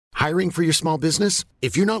Hiring for your small business?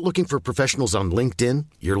 If you're not looking for professionals on LinkedIn,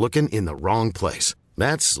 you're looking in the wrong place.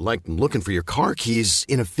 That's like looking for your car keys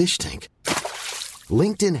in a fish tank.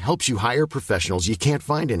 LinkedIn helps you hire professionals you can't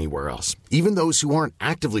find anywhere else, even those who aren't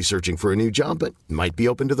actively searching for a new job but might be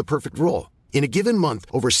open to the perfect role. In a given month,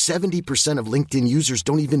 over 70% of LinkedIn users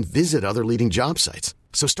don't even visit other leading job sites.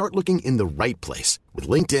 So start looking in the right place. With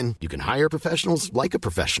LinkedIn, you can hire professionals like a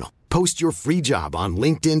professional. Post your free job on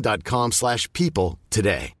linkedin.com/people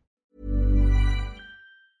today.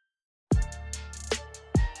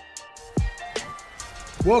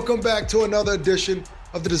 Welcome back to another edition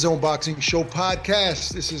of the DAZN Boxing Show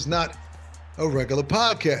Podcast. This is not a regular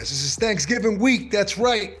podcast. This is Thanksgiving week. That's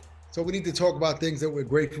right. So we need to talk about things that we're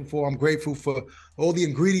grateful for. I'm grateful for all the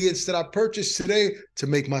ingredients that I purchased today to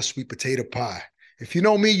make my sweet potato pie. If you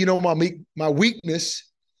know me, you know my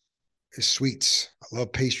weakness is sweets. I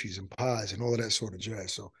love pastries and pies and all of that sort of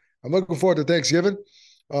jazz. So I'm looking forward to Thanksgiving.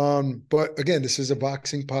 But again, this is a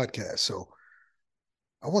boxing podcast. So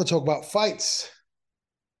I want to talk about fights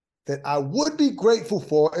that I would be grateful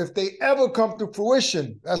for if they ever come to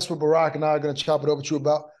fruition. That's what Barack and I are going to chop it over to you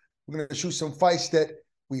about. We're going to shoot some fights that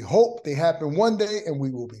we hope they happen one day, and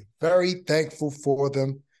we will be very thankful for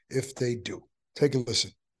them if they do. Take a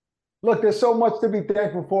listen. Look, there's so much to be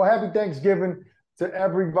thankful for. Happy Thanksgiving to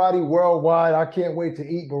everybody worldwide. I can't wait to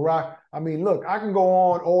eat, Barack. I mean, look, I can go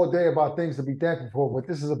on all day about things to be thankful for, but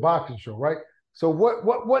this is a boxing show, right? So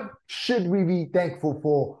what should we be thankful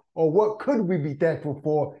for, or what could we be thankful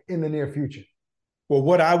for in the near future? Well,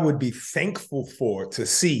 what I would be thankful for to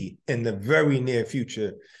see in the very near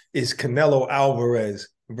future is Canelo Alvarez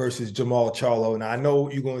versus Jamal Charlo. And I know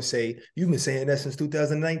you're going to say, you've been saying that since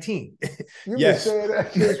 2019. You've yes. been saying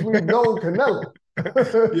that since we've known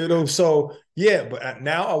Canelo. So, yeah, but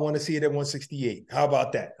now I want to see it at 168. How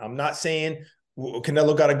about that? I'm not saying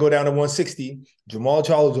Canelo got to go down to 160. Jamal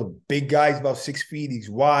Charlo's a big guy. He's about 6 feet. He's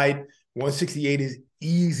wide. 168 is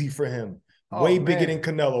easy for him. Way bigger than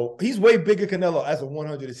Canelo. He's way bigger Canelo as a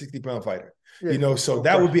 160-pound fighter. Yeah, so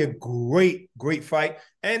that would be a great fight.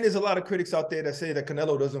 And there's a lot of critics out there that say that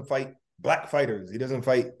Canelo doesn't fight black fighters. He doesn't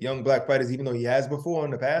fight young black fighters, even though he has before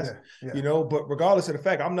in the past. But regardless of the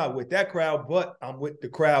fact, I'm not with that crowd, but I'm with the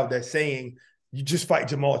crowd that's saying you just fight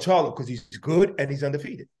Jamal Charlo because he's good and he's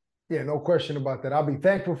undefeated. Yeah, no question about that. I'll be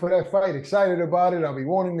thankful for that fight, excited about it. I'll be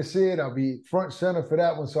wanting to see it. I'll be front center for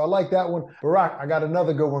that one. So I like that one. Barack, I got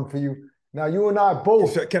another good one for you. Now, you and I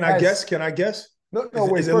both. Can I guess? No,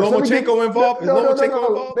 wait. Is Lomachenko involved? No.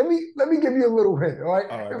 Let me give you a little hint, all right?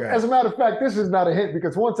 As a matter of fact, this is not a hint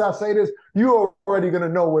because once I say this, you're already going to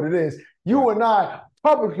know what it is. You and I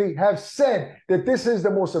publicly have said that this is the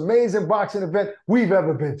most amazing boxing event we've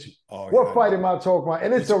ever been to. What fight am I talking about?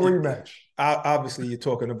 And it's a rematch. Obviously, you're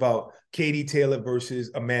talking about Katie Taylor versus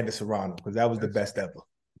Amanda Serrano because that was the best ever.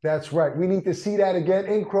 That's right. We need to see that again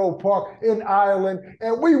in Croke Park in Ireland,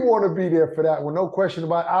 and we want to be there for that one. No question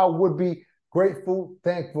about it. I would be grateful,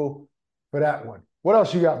 thankful for that one. What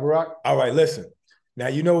else you got, Barack? All right, listen. Now,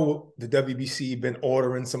 the WBC been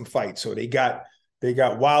ordering some fights. So they got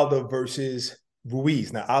Wilder versus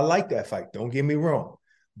Ruiz. Now, I like that fight. Don't get me wrong.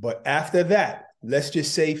 But after that, let's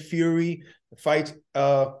just say Fury fights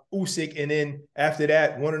Usyk, and then after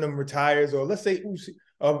that, one of them retires, or let's say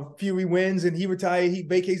Fury wins and he retires, he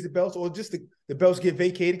vacates the belts, or just the belts get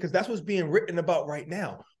vacated, because that's what's being written about right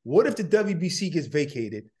now. What if the WBC gets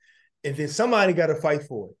vacated and then somebody got to fight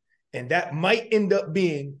for it? And that might end up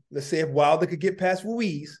being, let's say if Wilder could get past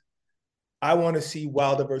Ruiz, I want to see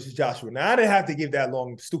Wilder versus Joshua. Now, I didn't have to give that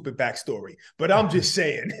long, stupid backstory, but I'm just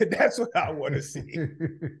saying that's what I want to see.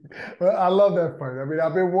 Well, I love that fight. I mean,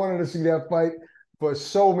 I've been wanting to see that fight for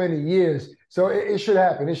so many years. So it should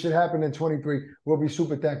happen. It should happen in 23. We'll be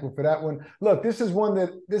super thankful for that one. Look, this one,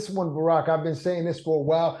 Barack, I've been saying this for a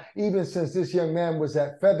while. Even since this young man was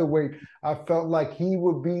at featherweight, I felt like he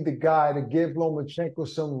would be the guy to give Lomachenko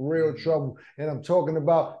some real trouble. And I'm talking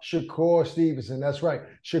about Shakur Stevenson. That's right.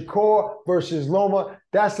 Shakur versus Loma.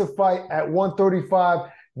 That's the fight at 135.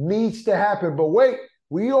 Needs to happen. But wait,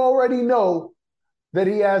 we already know that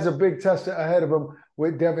he has a big tester ahead of him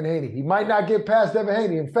with Devin Haney. He might not get past Devin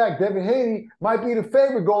Haney. In fact, Devin Haney might be the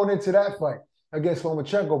favorite going into that fight against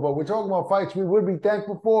Lomachenko. But we're talking about fights we would be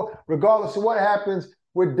thankful for. Regardless of what happens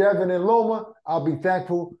with Devin and Loma, I'll be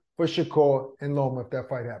thankful for Shakur and Loma if that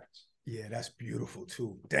fight happens. Yeah, that's beautiful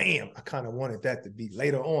too. Damn, I kind of wanted that to be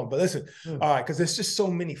later on. But listen, all right, because there's just so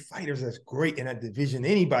many fighters that's great in that division.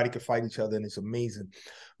 Anybody could fight each other, and it's amazing.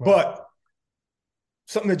 Right. But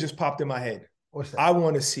something that just popped in my head. What's that? I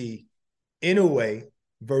want to see Inoue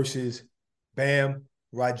versus Bam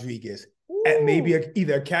Rodriguez at maybe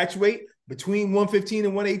either a catch weight. between 115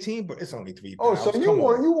 and 118, but it's only 3 Oh, pounds. so you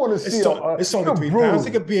want to see it's only 3 pounds.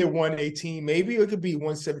 It could be at 118, maybe. It could be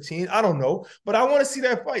 117. I don't know. But I want to see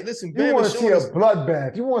that fight. Listen, you want to see a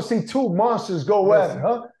bloodbath. You want to see two monsters go at it,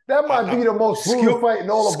 huh? That might be the most brutal fight in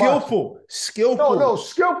all of boxing. Skillful. No,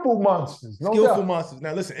 skillful monsters. Skillful monsters.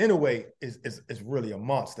 Now, listen, Inoue is really a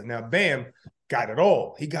monster. Now, Bam got it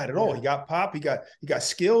all. He got it all. He got pop. He got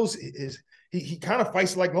skills. He kind of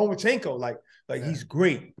fights like Lomachenko. Like he's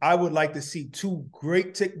great. I would like to see two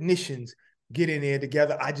great technicians get in there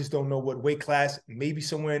together. I just don't know what weight class. Maybe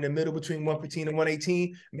somewhere in the middle between 115 and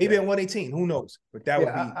 118. Maybe at 118. Who knows? But that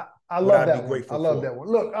would be. I love that one. I love that one.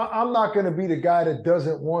 Look, I'm not going to be the guy that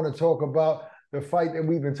doesn't want to talk about the fight that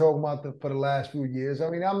we've been talking about for the last few years. I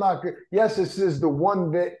mean, I'm not. Yes, this is the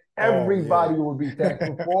one that everybody would be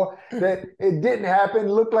thankful for. That it didn't happen.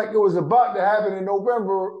 It looked like it was about to happen in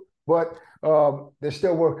November, but they're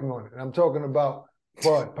still working on it. I'm talking about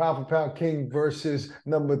Bud, pound for pound king versus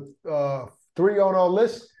number 3 on our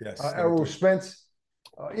list, Errol Spence.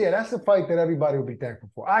 That's the fight that everybody will be thankful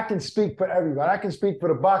for. I can speak for everybody. I can speak for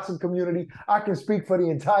the boxing community. I can speak for the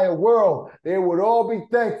entire world. They would all be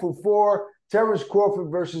thankful for Terrence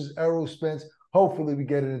Crawford versus Errol Spence. Hopefully we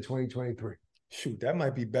get it in 2023. Shoot, that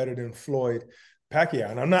might be better than Floyd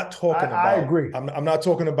Pacquiao. And I'm not talking about. I agree. I'm not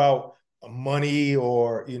talking about money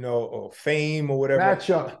or or fame or whatever.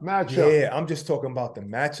 Matchup. Yeah, I'm just talking about the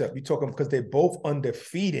matchup. You're talking because they're both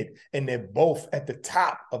undefeated and they're both at the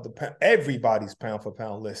top of everybody's pound for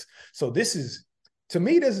pound list. So to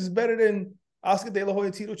me, this is better than Oscar De La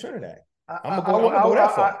Hoya, Tito Trinidad. I'm gonna go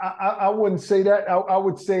that far. I wouldn't say that. I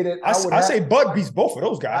would say that. I say Bud beats both of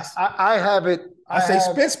those guys. I have it. I say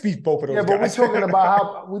Spence beats both of those guys. Yeah, but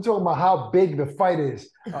we're talking about how big the fight is.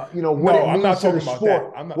 What it means to the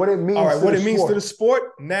sport. What it means. All right, what it means sport. to the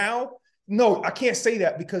sport now? No, I can't say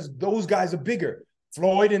that because those guys are bigger.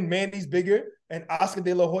 Floyd and Mandy's bigger, and Oscar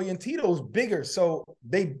De La Hoya and Tito's bigger. So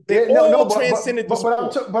they transcended the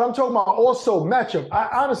sport. But I'm talking about also matchup.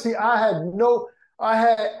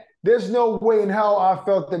 There's no way in hell I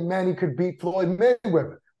felt that Manny could beat Floyd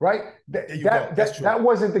Mayweather. Right? That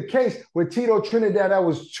wasn't the case with Tito Trinidad. That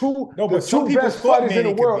was two best fighters in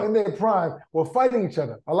the world in their prime were fighting each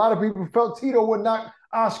other. A lot of people felt Tito would knock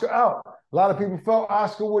Oscar out. A lot of people felt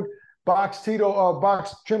Oscar would box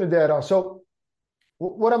Trinidad out. So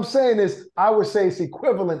what I'm saying is I would say it's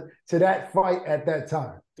equivalent to that fight at that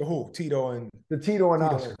time. The who? Tito and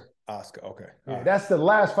Oscar. Oscar, okay. Yeah, that's the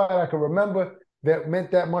last fight I can remember that meant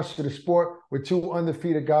that much to the sport with two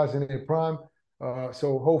undefeated guys in their prime.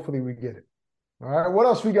 So hopefully we get it. All right. What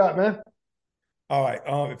else we got, man? All right.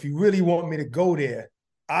 If you really want me to go there,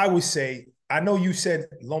 I would say, I know you said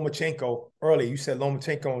Lomachenko earlier. You said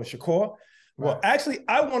Lomachenko and Shakur. Well, actually,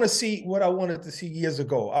 I want to see what I wanted to see years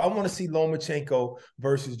ago. I want to see Lomachenko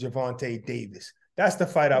versus Gervonta Davis. That's the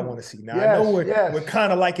fight I want to see. Now, I know we're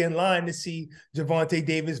kind of like in line to see Gervonta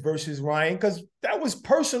Davis versus Ryan because that was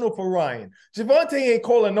personal for Ryan. Gervonta ain't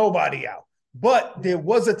calling nobody out. But there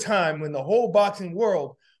was a time when the whole boxing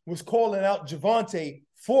world was calling out Gervonta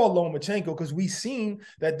for Lomachenko because we seen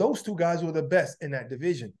that those two guys were the best in that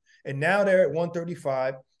division. And now they're at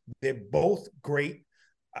 135. They're both great.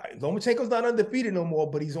 Lomachenko's not undefeated no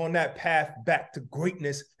more, but he's on that path back to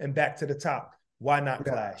greatness and back to the top. Why not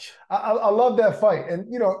clash? I love that fight.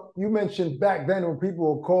 And, you mentioned back then when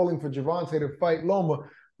people were calling for Gervonta to fight Loma.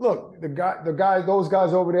 Look, those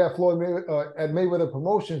guys over there at Mayweather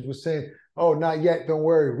Promotions was saying, oh, not yet. Don't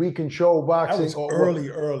worry. We control boxing. That was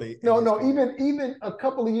early. No. Even a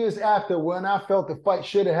couple of years after, when I felt the fight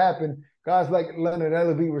should have happened, guys like Leonard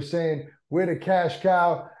Ellerby were saying, "We're the cash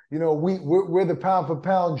cow. We're the pound for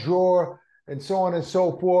pound drawer," and so on and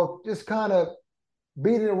so forth. Just kind of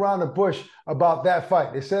beating around the bush about that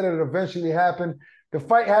fight. They said it eventually happened. The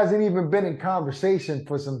fight hasn't even been in conversation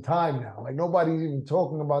for some time now. Like nobody's even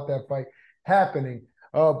talking about that fight happening.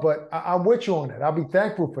 But I'm with you on that. I'll be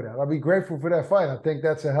thankful for that. I'll be grateful for that fight. I think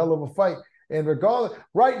that's a hell of a fight. And regardless,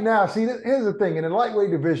 right now, here's the thing. In the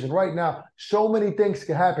lightweight division, right now, so many things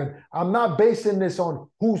can happen. I'm not basing this on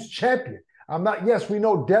who's champion. Yes, we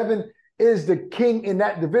know Devin is the king in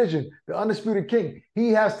that division, the undisputed king. He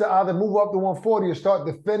has to either move up to 140 or start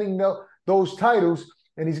defending those titles,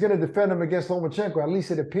 and he's going to defend them against Lomachenko. At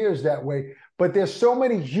least it appears that way. But there's so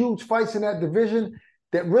many huge fights in that division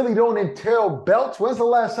that really don't entail belts. When's the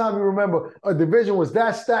last time you remember a division was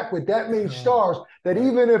that stacked with that many stars that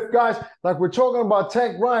even if guys, like we're talking about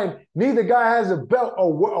Tank Ryan, neither guy has a belt, a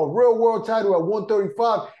real world title at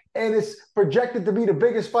 135, and it's projected to be the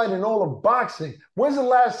biggest fight in all of boxing. When's the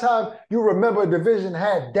last time you remember a division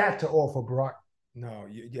had that to offer, Brock? No,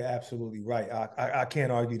 you're absolutely right. I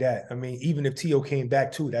can't argue that. I mean, even if T.O. came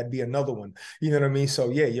back too, that'd be another one. You know what I mean? So,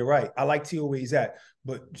 yeah, you're right. I like T.O. where he's at.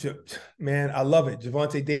 But, man, I love it.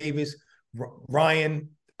 Gervonta Davis, Ryan,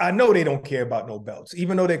 I know they don't care about no belts.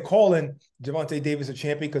 Even though they're calling Gervonta Davis a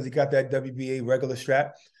champion because he got that WBA regular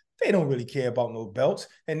strap, they don't really care about no belts.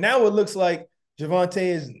 And now it looks like Gervonta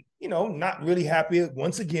is, not really happy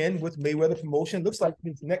once again with Mayweather Promotion. Looks like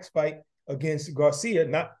his next fight against Garcia,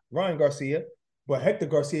 not Ryan Garcia, but Hector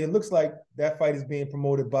Garcia, it looks like that fight is being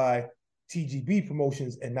promoted by TGB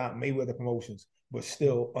Promotions and not Mayweather Promotions, but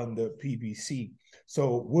still under PBC.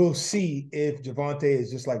 So we'll see if Gervonta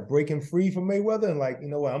is just like breaking free from Mayweather and like, you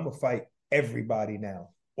know what, I'm going to fight everybody now,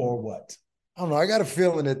 or what? I don't know. I got a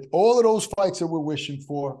feeling that all of those fights that we're wishing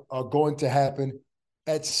for are going to happen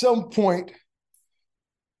at some point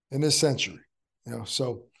in this century.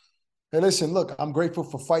 So hey, listen, look, I'm grateful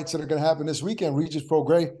for fights that are going to happen this weekend. Regis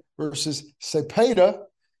Prograis versus Cepeda.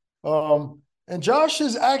 And Josh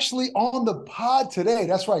is actually on the pod today.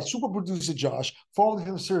 That's right. Super producer Josh, formerly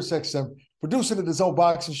from SiriusXM, producer of the DAZN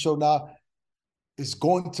Boxing Show now, is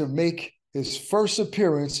going to make his first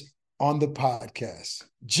appearance on the podcast.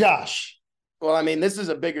 Josh. Well, I mean, this is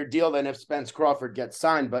a bigger deal than if Spence Crawford gets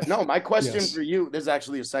signed. But no, my question for you, this is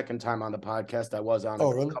actually a second time on the podcast. I was on it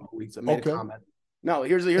a couple weeks. I made a comment. No,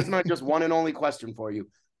 here's my just one and only question for you.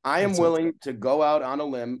 I am willing to go out on a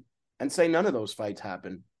limb and say none of those fights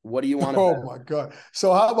happen. What do you want to bet? Oh, my God.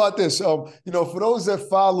 So how about this? For those that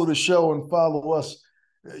follow the show and follow us,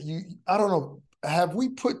 I don't know, have we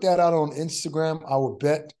put that out on Instagram, our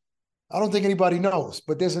bet? I don't think anybody knows,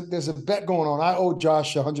 but there's a bet going on. I owe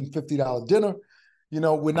Josh a $150 dinner.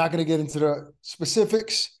 We're not going to get into the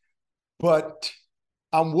specifics, but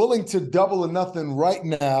I'm willing to double or nothing right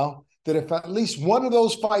now that if at least one of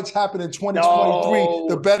those fights happen in 2023,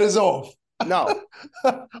 the bet is off. No.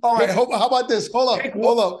 All right. How about this? Hold up.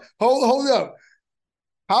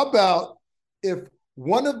 How about if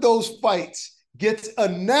one of those fights gets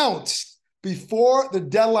announced before the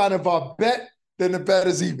deadline of our bet, then the bet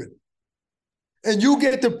is even. And you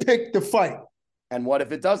get to pick the fight. And what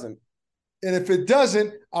if it doesn't? And if it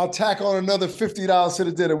doesn't, I'll tack on another $50 to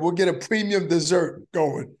the dinner. We'll get a premium dessert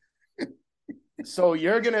going. So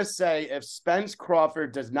you're going to say if Spence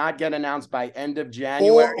Crawford does not get announced by end of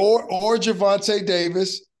January. Or Gervonta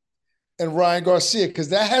Davis and Ryan Garcia, because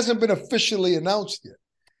that hasn't been officially announced yet.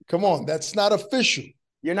 Come on, that's not official.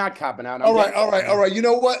 You're not copping out. All right. You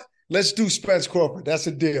know what? Let's do Spence Crawford. That's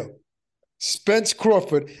a deal. Spence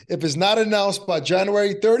Crawford, if it's not announced by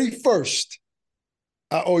January 31st,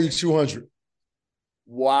 I owe you $200.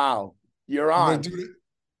 Wow. You're on.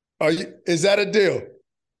 Is that a deal?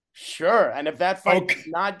 Sure. And if that fight does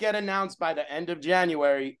not get announced by the end of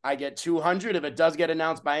January, I get $200. If it does get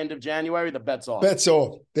announced by end of January, the bet's off. Bet's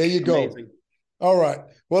off. There you go. Amazing. All right.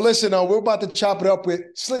 Well, listen, we're about to chop it up with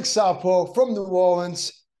Slick Southpaw from New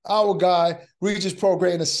Orleans, our guy, Regis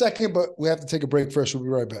Prograis, in a second, but we have to take a break first. We'll be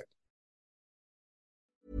right back.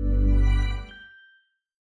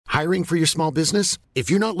 Hiring for your small business? If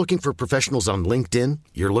you're not looking for professionals on LinkedIn,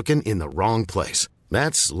 you're looking in the wrong place.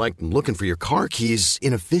 That's like looking for your car keys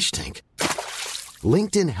in a fish tank.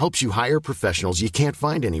 LinkedIn helps you hire professionals you can't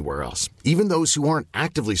find anywhere else, even those who aren't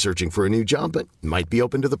actively searching for a new job but might be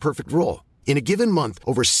open to the perfect role. In a given month,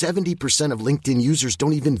 over 70% of LinkedIn users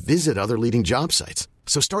don't even visit other leading job sites.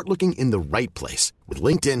 So start looking in the right place. With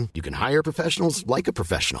LinkedIn, you can hire professionals like a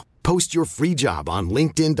professional. Post your free job on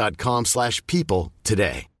linkedin.com/people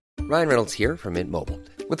today. Ryan Reynolds here from Mint Mobile.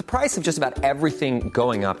 With the price of just about everything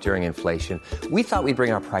going up during inflation, we thought we'd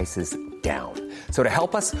bring our prices down. So to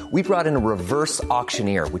help us, we brought in a reverse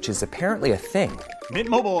auctioneer, which is apparently a thing. Mint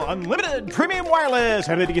Mobile Unlimited Premium Wireless.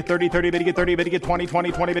 How to get 30, 30, bit to get 30, bit to get 20,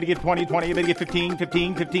 20, 20, bit to get 20, 20, bit to get 15,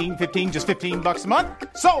 15, 15, 15, just $15 a month?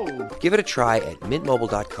 Sold! Give it a try at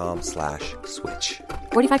mintmobile.com/switch.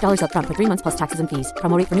 $45 up front for 3 months plus taxes and fees.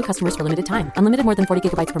 Promo rate for new customers for limited time. Unlimited more than 40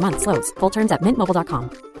 gigabytes per month. Slows full terms at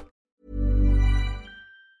mintmobile.com.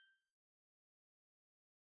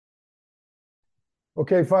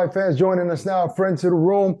 Okay, fight fans joining us now. A friend to the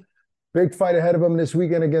room. Big fight ahead of him this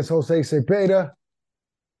weekend against Jose Cepeda.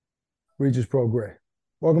 Regis Prograis.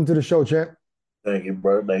 Welcome to the show, champ. Thank you,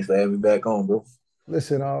 bro. Thanks for having me back on, bro.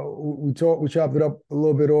 Listen, we chopped it up a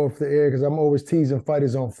little bit off the air because I'm always teasing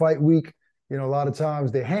fighters on fight week. A lot of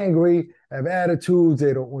times they're hangry, have attitudes,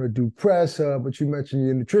 they don't want to do press, but you mentioned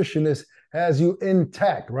your nutritionist has you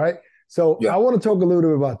intact, right? So yeah. I want to talk a little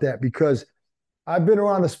bit about that because I've been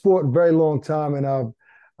around the sport a very long time, and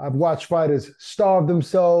I've watched fighters starve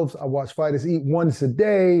themselves. I watch fighters eat once a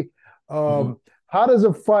day. How does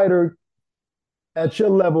a fighter at your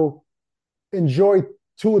level enjoy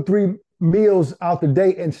 2 or 3 meals out the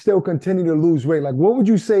day and still continue to lose weight? Like, what would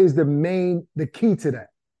you say is the key to that?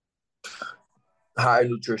 High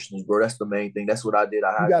nutritionist, bro. That's the main thing. That's what I did.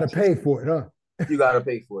 You got to pay for it, huh? You got to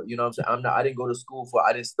pay for it. You know what I'm saying? I didn't go to school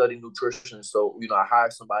I didn't study nutrition. So, I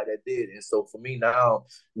hired somebody that did. And so for me now,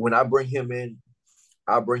 when I bring him in,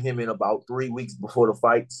 I bring him in about 3 weeks before the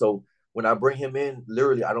fight. So when I bring him in,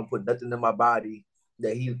 literally, I don't put nothing in my body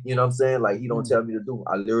that he, you know what I'm saying? Like, he don't tell me to do.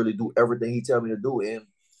 I literally do everything he tell me to do. And,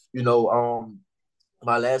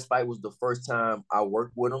 my last fight was the first time I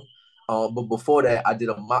worked with him. But before that, I did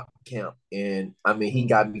a mock camp. And, he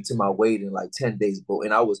got me to my weight in like 10 days, bro.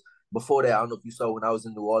 And before that, I don't know if you saw when I was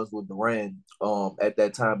in New Orleans with Duran at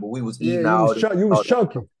that time, but we was eating out. You was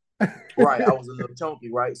chunky. Right, I was a little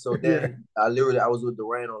chunky, right? So then I was with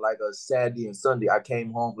Duran on like a Saturday and Sunday. I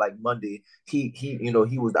came home like Monday.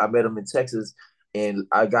 I met him in Texas, and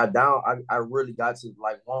I got down. I really got to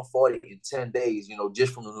like 140 in 10 days,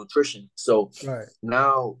 just from the nutrition. So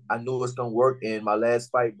now I knew it's gonna work. And my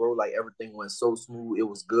last fight, bro, like everything went so smooth. It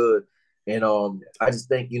was good. And I just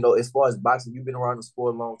think, as far as boxing, you've been around this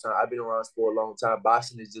for a long time. I've been around this for a long time.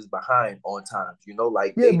 Boxing is just behind on times,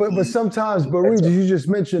 like but sometimes, but Regis, you just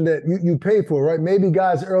mentioned that you pay for it, right? Maybe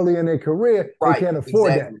guys early in their career, they can't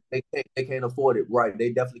afford that. They can't afford it, right?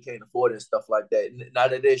 They definitely can't afford it and stuff like that. Now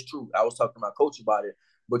that is true. I was talking to my coach about it,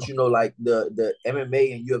 but like the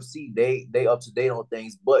MMA and UFC, they up to date on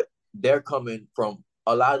things, but they're coming from.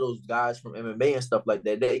 A lot of those guys from MMA and stuff like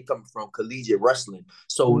that, they come from collegiate wrestling.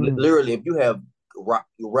 So literally, if you have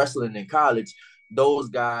wrestling in college, those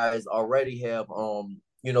guys already have,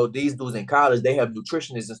 these dudes in college, they have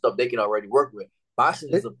nutritionists and stuff they can already work with. Boxing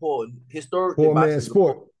is historically poor man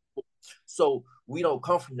sport. So we don't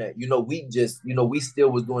come from that. We just, we still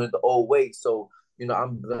was doing it the old way. So,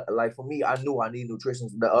 I'm like, for me, I knew I need nutrition.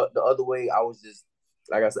 The other way, I was just,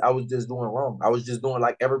 like I said, I was just doing wrong. I was just doing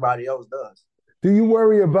like everybody else does. Do you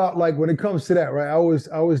worry about, like, when it comes to that, right? I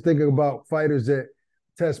was thinking about fighters that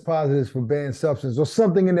test positives for banned substance or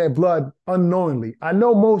something in their blood unknowingly. I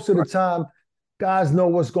know most of the time guys know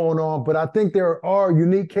what's going on, but I think there are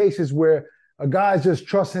unique cases where a guy's just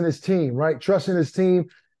trusting his team, right? Trusting his team.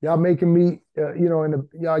 Y'all making me,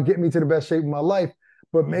 y'all get me to the best shape of my life,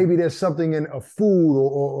 but maybe there's something in a food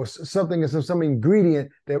or something in some ingredient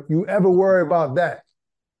that you ever worry about that.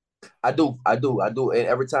 I do. And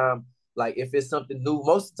every time, like, if it's something new,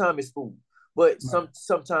 most of the time it's food. But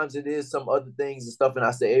sometimes it is some other things and stuff. And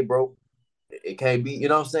I say, hey, bro, it can't be, you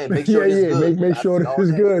know what I'm saying? Make sure it's good. Make sure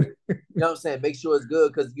it's good. You know what I'm saying? Make sure it's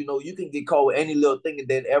good because, you can get caught with any little thing. And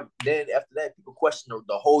then after that, people question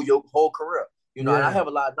your whole career. And I have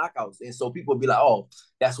a lot of knockouts. And so people be like, oh,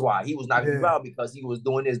 that's why he was knocking you out because he was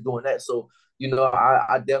doing this, doing that. So,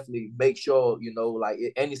 I definitely make sure,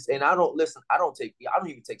 and I don't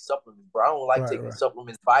even take supplements, bro. I don't like taking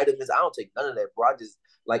supplements, vitamins. I don't take none of that, bro. I just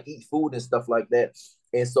like eat food and stuff like that.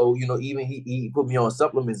 And so, even he put me on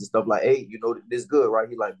supplements and stuff like, hey, this good, right?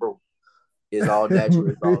 He like, bro, it's all natural.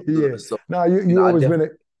 It's all good. So,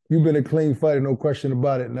 you've been a clean fighter, no question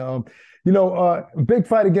about it. Now, big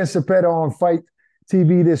fight against Cepeda on Fight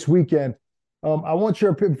TV this weekend. I want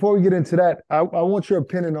your before we get into that. I want your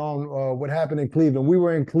opinion on what happened in Cleveland. We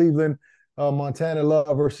were in Cleveland, Montana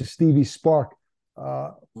Love versus Stevie Spark.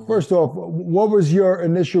 First off, what was your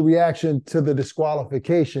initial reaction to the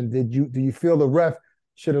disqualification? Do you feel the ref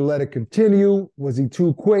should have let it continue? Was he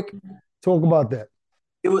too quick? Talk about that.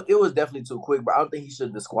 It was definitely too quick, but I don't think he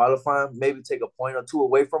should disqualify him. Maybe take a point or two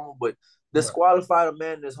away from him, but disqualify a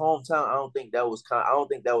man in his hometown. I don't think that was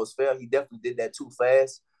fair. He definitely did that too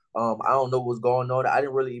fast. I don't know what's going on. I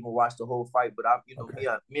didn't really even watch the whole fight, but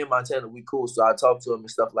me and Montana, we cool. So I talked to him and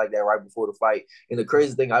stuff like that right before the fight. And the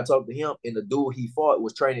crazy thing, I talked to him, and the dude he fought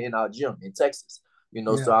was training in our gym in Texas.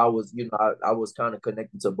 So I was, I was kind of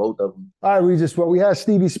connected to both of them. All right, Regis. Well, we had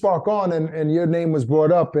Stevie Spark on, and your name was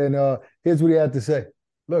brought up, and here's what he had to say.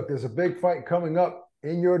 Look, there's a big fight coming up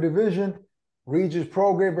in your division. Regis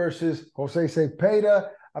Prograis versus Jose Cepeda.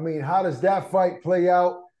 I mean, how does that fight play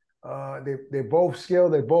out? They're both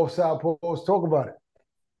skilled. They're both southpaws. Talk about it.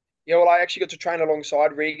 Yeah, well, I actually got to train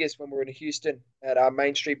alongside Regis when we were in Houston at our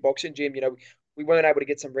Main Street Boxing Gym. We weren't able to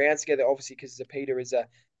get some rounds together, obviously, because Cepeda is a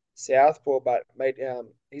southpaw, but mate,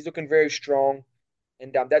 he's looking very strong,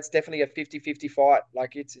 and that's definitely a 50-50 fight.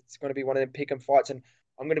 Like it's going to be one of them pick 'em fights, and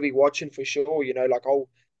I'm going to be watching for sure.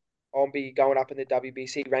 I'll be going up in the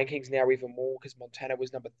WBC rankings now even more because Montana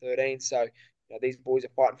was number 13. So these boys are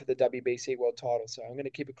fighting for the WBC world title. So I'm going to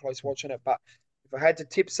keep a close watch on it. But if I had to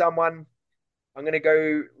tip someone, I'm going to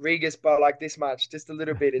go Regis by like this much, just a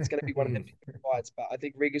little bit. It's going to be one of them fights. But I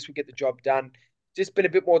think Regis will get the job done. Just been a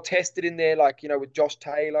bit more tested in there, with Josh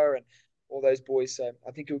Taylor and all those boys. So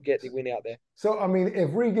I think he'll get the win out there. So, I mean, if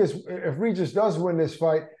Regis does win this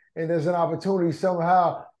fight and there's an opportunity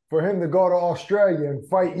somehow for him to go to Australia and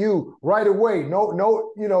fight you right away,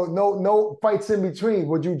 no fights in between,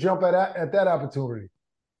 would you jump at that opportunity?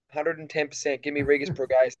 110%. Give me Regis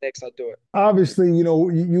Prograis next. I'll do it. Obviously,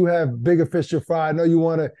 you have bigger fish to fry. I know you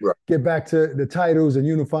want to get back to the titles and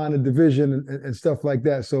unifying the division and stuff like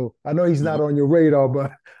that. So I know he's not on your radar,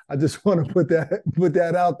 but I just want to put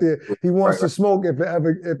that out there. He wants to smoke if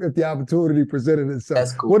the opportunity presented itself.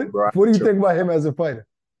 That's cool, what do you think about him as a fighter?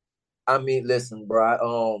 I mean, listen,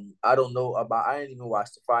 bro. I don't know about. I didn't even watch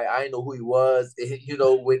the fight. I didn't know who he was.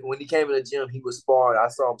 When he came in the gym, he was sparring. I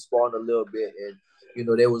saw him sparring a little bit, and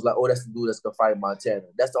they was like, "Oh, that's the dude that's gonna fight Montana."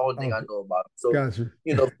 That's the only thing I know about him. So, gotcha.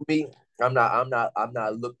 For me, I'm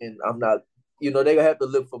not looking. I'm not. They gonna have to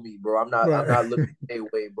look for me, bro. I'm not looking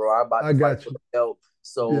anyway, bro. I'm about to fight for the belt.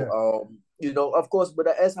 So, of course, but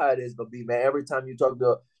that's how it is gonna be, man. Every time you talk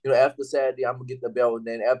to, after Saturday, I'm gonna get the belt, and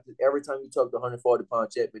then every time you talk to 140-pound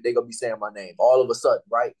champion, they gonna be saying my name all of a sudden,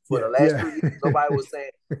 right? For the last 3 years, nobody was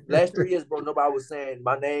saying. Last 3 years, bro, nobody was saying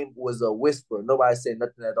my name was a whisper. Nobody said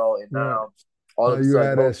nothing at all, and now. All of a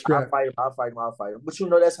sudden, bro, I fight him.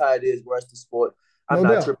 But that's how it is, bro. It's the sport. I'm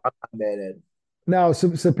not mad at it. Now,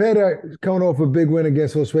 Cepeda coming off a big win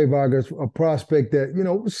against Jose Vargas, a prospect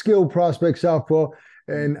that, skilled prospect, southpaw,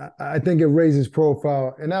 and I think it raises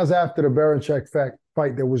profile. And that was after the Baranchek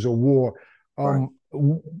fight, there was a war.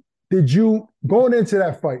 Did you, going into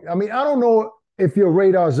that fight, I mean, I don't know if your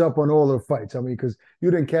radar's up on all the fights. I mean, because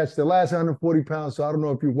you didn't catch the last 140 pounds, so I don't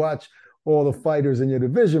know if you watch all the fighters in your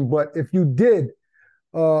division, but if you did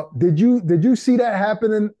you see that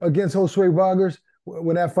happening against Jose Vargas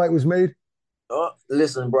when that fight was made?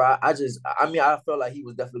 Listen, bro, I felt like he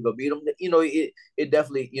was definitely gonna beat him. It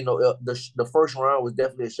definitely, the first round was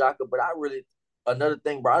definitely a shocker, but another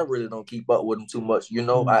thing, bro, I really don't keep up with him too much.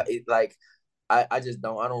 I just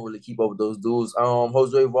don't. I don't really keep up with those dudes.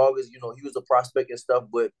 Jose Vargas, he was a prospect and stuff,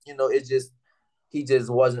 but he just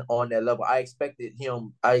wasn't on that level. I expected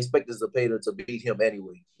Cepeda to beat him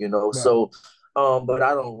anyway, Right. So, but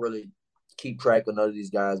I don't really keep track of none of these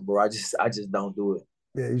guys, bro. I just don't do it.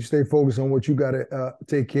 Yeah, you stay focused on what you got to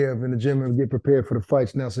take care of in the gym and get prepared for the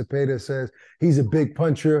fights. Now, Cepeda says he's a big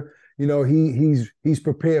puncher. He's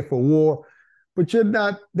prepared for war, but you're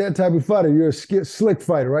not that type of fighter. You're a slick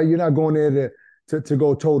fighter, right? You're not going there to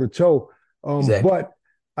go toe to toe. Exactly. But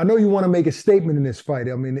I know you want to make a statement in this fight.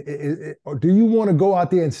 I mean, do you want to go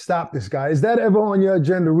out there and stop this guy? Is that ever on your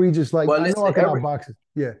agenda, Regis? Like, I know I can outbox it.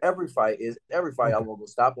 Yeah. Every fight, okay. I won't go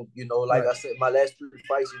stop him. I said, my last 3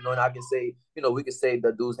 fights, and I can say, we can say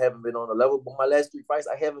the dudes haven't been on the level, but my last 3 fights,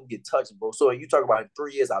 I haven't get touched, bro. So you talk about in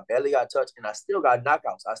 3 years, I barely got touched, and I still got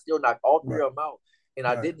knockouts. I still knocked all 3 of them out, and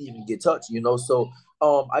I didn't even get touched, So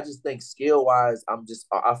I just think skill wise, I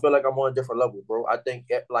feel like I'm on a different level, bro. I think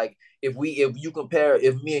if you compare,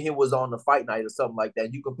 if me and him was on the fight night or something like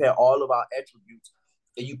that, you compare all of our attributes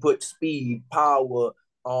and you put speed, power,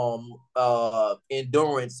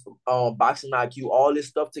 endurance, boxing IQ, all this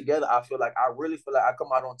stuff together, I really feel like I come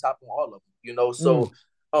out on top on all of them, So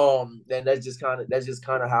then that's just kind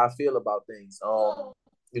of how I feel about things.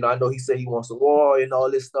 I know he said he wants a war and all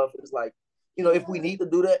this stuff. It's like, if we need to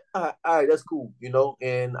do that, all right, that's cool,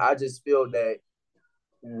 And I just feel that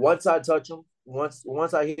once I touch him,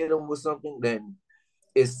 once I hit him with something, then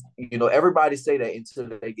it's, everybody say that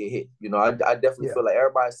until they get hit. I definitely feel like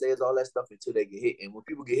everybody says all that stuff until they get hit. And when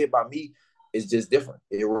people get hit by me, it's just different.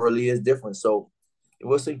 It really is different. So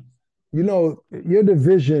we'll see. Your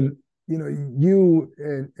division, you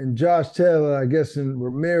and Josh Taylor, I guess, and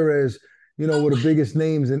Ramirez, were the biggest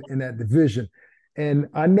names in that division. And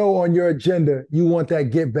I know on your agenda, you want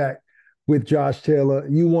that get back with Josh Taylor.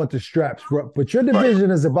 You want the straps, but your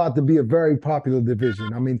division is about to be a very popular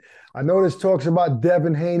division. I mean, I know there's talks about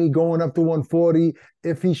Devin Haney going up to 140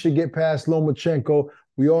 if he should get past Lomachenko.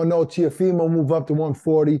 We all know Teofimo move up to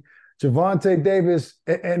 140. Gervonta Davis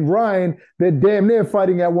and Ryan, they're damn near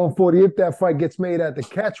fighting at 140 if that fight gets made at the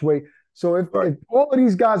catchweight. So if all of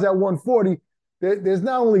these guys at 140, there's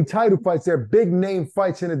not only title fights, they're big name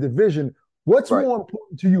fights in the division. What's more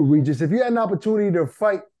important to you, Regis? If you had an opportunity to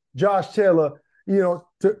fight Josh Taylor, to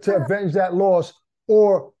avenge that loss,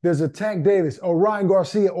 or there's a Tank Davis or Ryan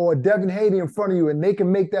Garcia or a Devin Haney in front of you and they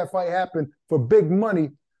can make that fight happen for big money,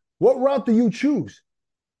 what route do you choose?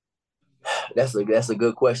 That's a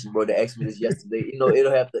good question, bro. They asked me this yesterday.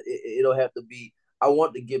 It'll have to be, I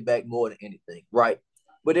want to get back more than anything, right?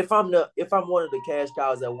 But if I'm one of the cash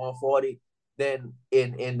cows at 140, then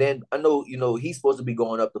I know, he's supposed to be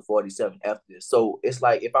going up to 47 after this. So it's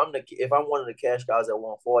like if I'm one of the cash guys at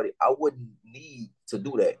 140, I wouldn't need to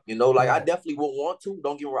do that. Like I definitely would want to.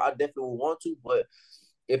 Don't get me wrong, I definitely would want to, but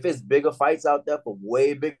if it's bigger fights out there for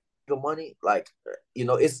way bigger money, like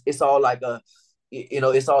it's all like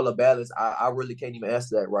it's all a balance. I really can't even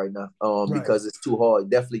answer that right now, because it's too hard.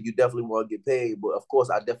 You definitely want to get paid, but of course,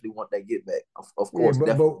 I definitely want that get back. Of course,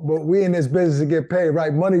 but we in this business to get paid,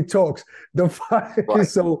 right? Money talks. The fight, right.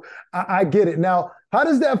 So I get it. Now, how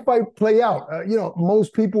does that fight play out?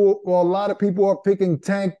 Most people, well, a lot of people are picking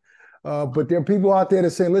Tank, but there are people out there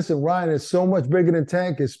that say, "Listen, Ryan is so much bigger than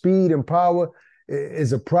Tank. His speed and power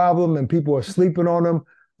is a problem, and people are sleeping on him."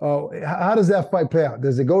 How does that fight play out?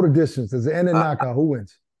 Does it go to distance? Does it end in knockout? Who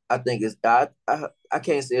wins? I think it's I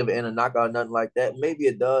can't say if it end in knockout or nothing like that. Maybe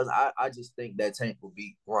it does. I just think that Tank will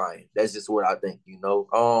beat Ryan. That's just what I think.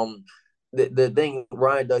 The thing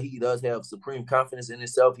Ryan does, he does have supreme confidence in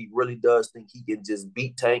himself. He really does think he can just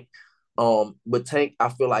beat Tank. But Tank, I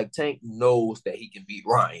feel like Tank knows that he can beat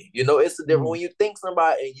Ryan. It's a different when you think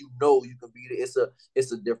somebody and you can beat it.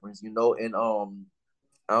 It's a difference. And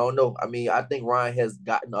I don't know. I mean, I think Ryan has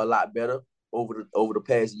gotten a lot better over the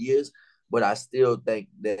past years, but I still think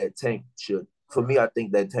that Tank should. For me, I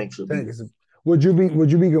think that Tank should be. Would you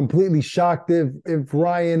be completely shocked if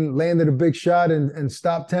Ryan landed a big shot and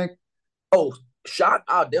stopped Tank? Oh, shocked?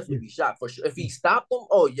 I'll definitely be shocked for sure. If he stopped him,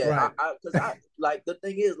 oh yeah. Right. Because like the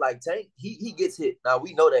thing is, like Tank, he gets hit. Now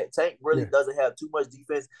we know that Tank really doesn't have too much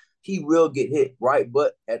defense. He will get hit, right?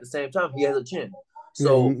 But at the same time, he has a chin.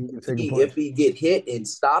 So if he get hit and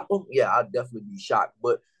stop him, I'd definitely be shocked.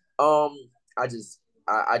 But I just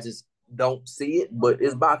don't see it. But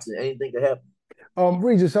it's boxing; anything can happen.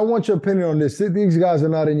 Regis, I want your opinion on this. These guys are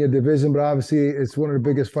not in your division, but obviously it's one of the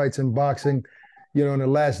biggest fights in boxing, in the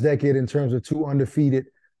last decade in terms of two undefeated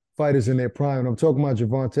fighters in their prime. And I'm talking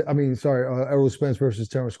about Errol Spence versus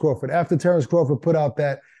Terrence Crawford. After Terrence Crawford put out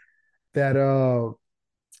that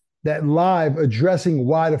live addressing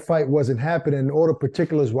why the fight wasn't happening, all the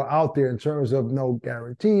particulars were out there in terms of no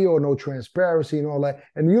guarantee or no transparency and all that.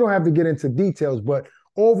 And you don't have to get into details, but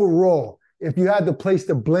overall, if you had to place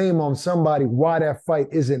the blame on somebody why that fight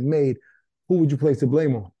isn't made, who would you place the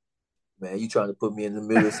blame on? Man, you trying to put me in the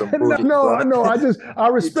middle of some bullshit. No, I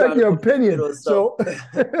respect your opinion. So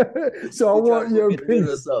I want your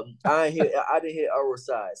opinion. I didn't hear Errol's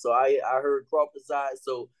side. So I heard Crawford's side.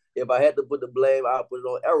 So if I had to put the blame, I'll put it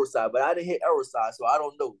on Errol's side. But I didn't hit Errol's side, so I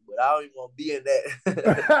don't know. But I don't even want to be in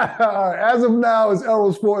that. As of now, it's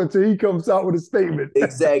Errol's fault until he comes out with a statement.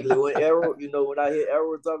 Exactly. When Errol, when I hear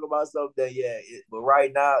Errol talk about something, but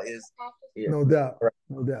right now it's no doubt.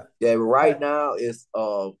 Yeah, but right now it's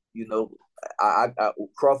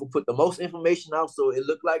Crawford put the most information out, so it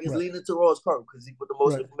looked like it's leaning towards Crawford because he put the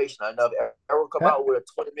most information out. Now, if Errol come out with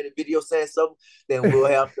a 20-minute video saying something, then we'll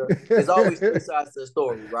have to. There's always two sides to the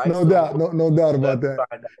story, right? No doubt about that.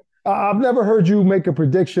 I've never heard you make a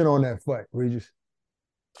prediction on that fight, Regis.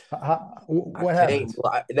 What happened?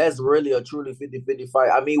 That's really a truly 50-50 fight.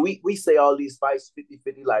 I mean, we say all these fights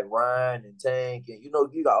 50-50 like Ryan and Tank, and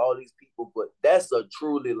you got all these people, but that's a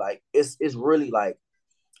truly like it's really like.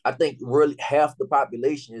 I think really half the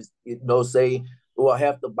population is,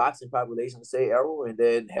 half the boxing population say Errol, and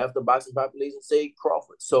then half the boxing population say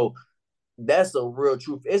Crawford. So that's a real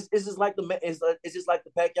truth. It's just like the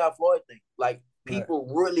Pacquiao Floyd thing. Like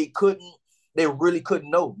people really couldn't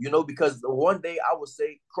know, because the one day I would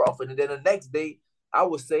say Crawford, and then the next day I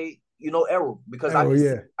would say, Errol, because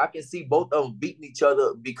I can see both of them beating each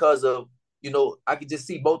other because of. I can just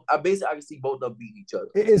see both. I can see both of them beating each other.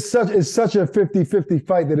 It's such a 50-50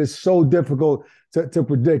 fight that is so difficult to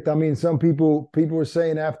predict. I mean, some people are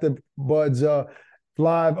saying after Bud's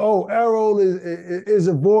live, Errol is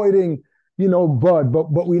avoiding, Bud,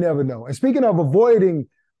 but we never know. And speaking of avoiding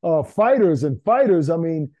fighters, I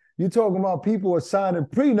mean, you're talking about people are signing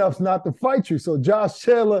prenups not to fight you. So Josh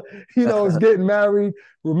Taylor, is getting married.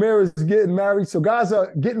 Ramirez is getting married. So guys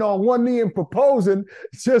are getting on one knee and proposing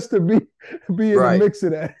just to be in the mix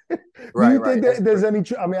of that. Do you think that there's any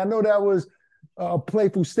truth? I mean, I know that was a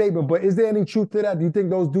playful statement, but is there any truth to that? Do you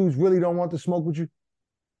think those dudes really don't want to smoke with you?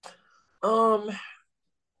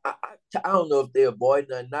 I don't know if they're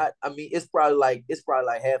avoiding or not. I mean, it's probably like half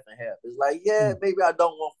and half. It's like, maybe I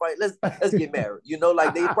don't want to fight. Let's get married.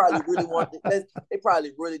 Like they probably really they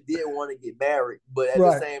probably really did want to get married, but at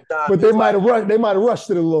the same time, but they might have rushed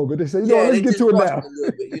it a little bit. They say, let's get to it now. A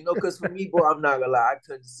little bit, because for me, bro, I'm not gonna lie, I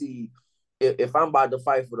couldn't see if I'm about to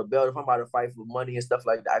fight for the belt, if I'm about to fight for money and stuff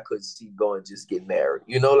like that, I couldn't see going just get married.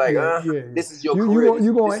 You know, like this is your career.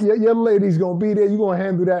 Your lady's gonna be there. You're gonna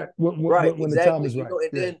handle that when exactly. the time is right.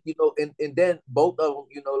 Then and then both of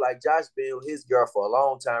them, like Josh been with his girl for a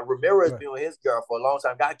long time. Ramirez been with his girl for a long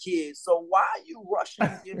time. Got kids. So why are you rushing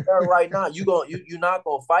to get married right now? You're not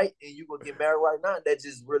gonna fight and you gonna get married right now. That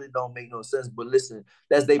just really don't make no sense. But listen,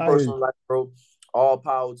 that's their personal life, bro. All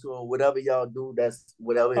power to them. Whatever y'all do, that's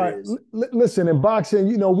whatever it is. Listen, in boxing,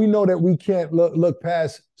 we know that we can't look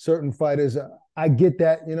past certain fighters. I get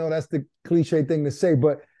that. That's the cliche thing to say,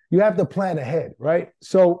 but you have to plan ahead, right?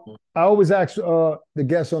 So I always ask the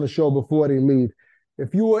guests on the show before they leave,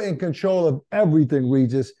 if you were in control of everything,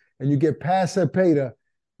 Regis, and you get past Cepeda,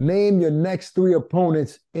 name your next 3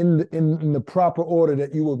 opponents in the proper order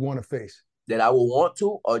that you would want to face. That I would want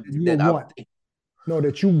to, or that I would think. No,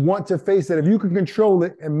 that you want to face that. If you can control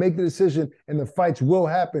it and make the decision and the fights will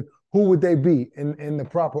happen, who would they be in the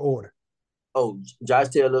proper order? Oh, Josh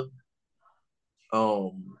Taylor.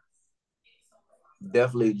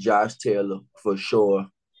 Definitely Josh Taylor for sure.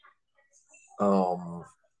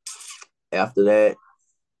 After that,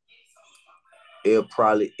 it'll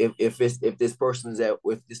probably if this person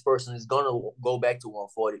is gonna go back to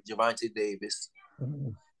 140, Gervonta Davis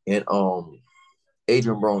and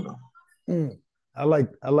Adrian Broner. I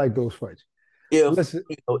like those fights.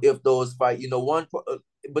 If those fight,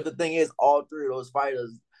 but the thing is, all 3 of those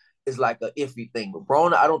fighters is like an iffy thing. But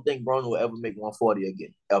Broner, I don't think Broner will ever make 140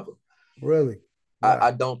 again, ever. Really?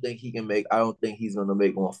 I don't think he can make. I don't think he's gonna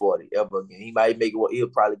make 140 ever again. He might make it. He'll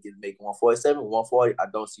probably make 147, 140. I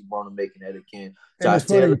don't see Broner making that again. Josh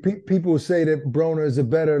Taylor. People say that Broner is a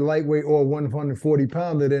better lightweight or 140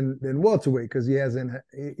 pounder than welterweight because he has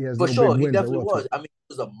for sure. He definitely was. I mean,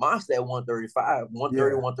 he was a monster at 135,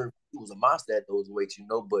 130, 130. He was a monster at those weights,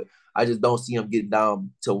 But I just don't see him getting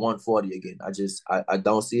down to 140 again. I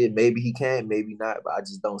don't see it. Maybe he can, maybe not, but I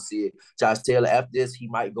just don't see it. Josh Taylor after this, he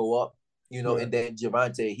might go up. And then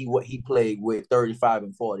Gervonta, he played with 35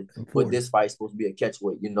 and 40. But this fight's supposed to be a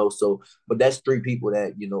catchweight, So, but that's 3 people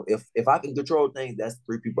that, if I can control things, that's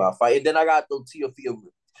 3 people I fight. And then I got those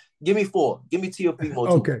Teofimo. Give me 4. Give me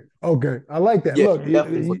Teofimo too. Okay. I like that. Yeah, look,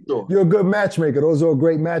 sure. You're a good matchmaker. Those are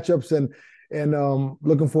great matchups. And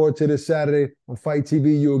looking forward to this Saturday on Fight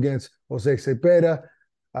TV, you against Jose Cepeda.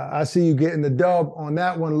 I see you getting the dub on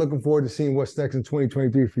that one. Looking forward to seeing what's next in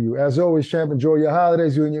 2023 for you. As always, champ, enjoy your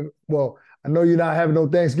holidays. I know you're not having no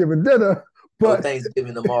Thanksgiving dinner, but no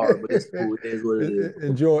Thanksgiving tomorrow, but it's cool. It is what it is.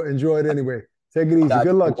 Enjoy it anyway. Take it easy.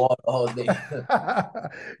 Good luck. All day.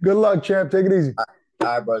 Good luck, champ. Take it easy. All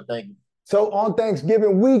right, bro. Thank you. So on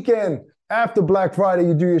Thanksgiving weekend, after Black Friday,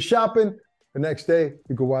 you do your shopping. The next day,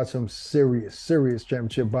 you can watch some serious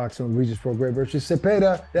championship boxing on Regis Prograis versus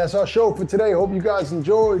Cepeda. That's our show for today. Hope you guys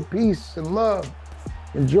enjoyed. Peace and love.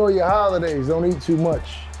 Enjoy your holidays. Don't eat too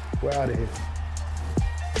much. We're out of here.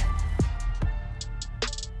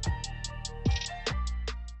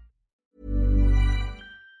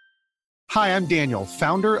 Hi, I'm Daniel,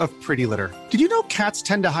 founder of Pretty Litter. Did you know cats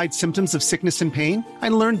tend to hide symptoms of sickness and pain? I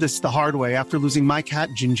learned this the hard way after losing my cat,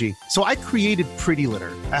 Gingy. So I created Pretty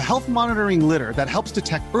Litter, a health monitoring litter that helps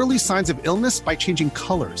detect early signs of illness by changing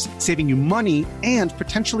colors, saving you money and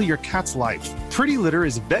potentially your cat's life. Pretty Litter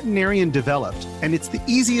is veterinarian developed, and it's the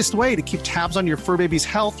easiest way to keep tabs on your fur baby's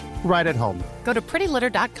health right at home. Go to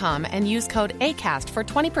prettylitter.com and use code ACAST for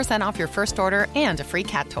 20% off your first order and a free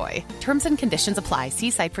cat toy. Terms and conditions apply.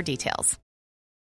 See site for details.